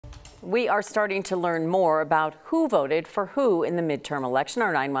We are starting to learn more about who voted for who in the midterm election.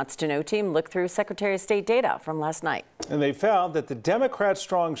 Our 9 Months to Know team looked through Secretary of State data from last night. And they found that the Democrats'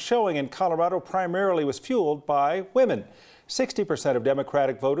 strong showing in Colorado primarily was fueled by women. 60% of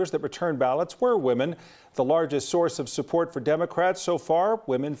Democratic voters that returned ballots were women. The largest source of support for Democrats so far,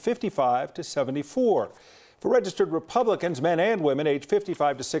 women 55 to 74. For registered Republicans, men and women aged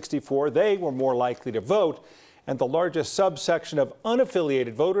 55 to 64, they were more likely to vote. And the largest subsection of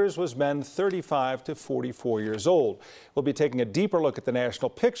unaffiliated voters was men 35 to 44 years old. We'll be taking a deeper look at the national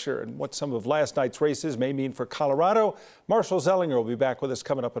picture and what some of last night's races may mean for Colorado. Marshall Zellinger will be back with us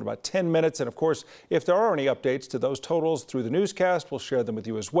coming up in about 10 minutes. And of course, if there are any updates to those totals through the newscast, we'll share them with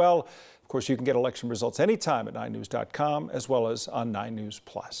you as well. Of course, you can get election results anytime at 9news.com as well as on 9 News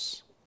Plus.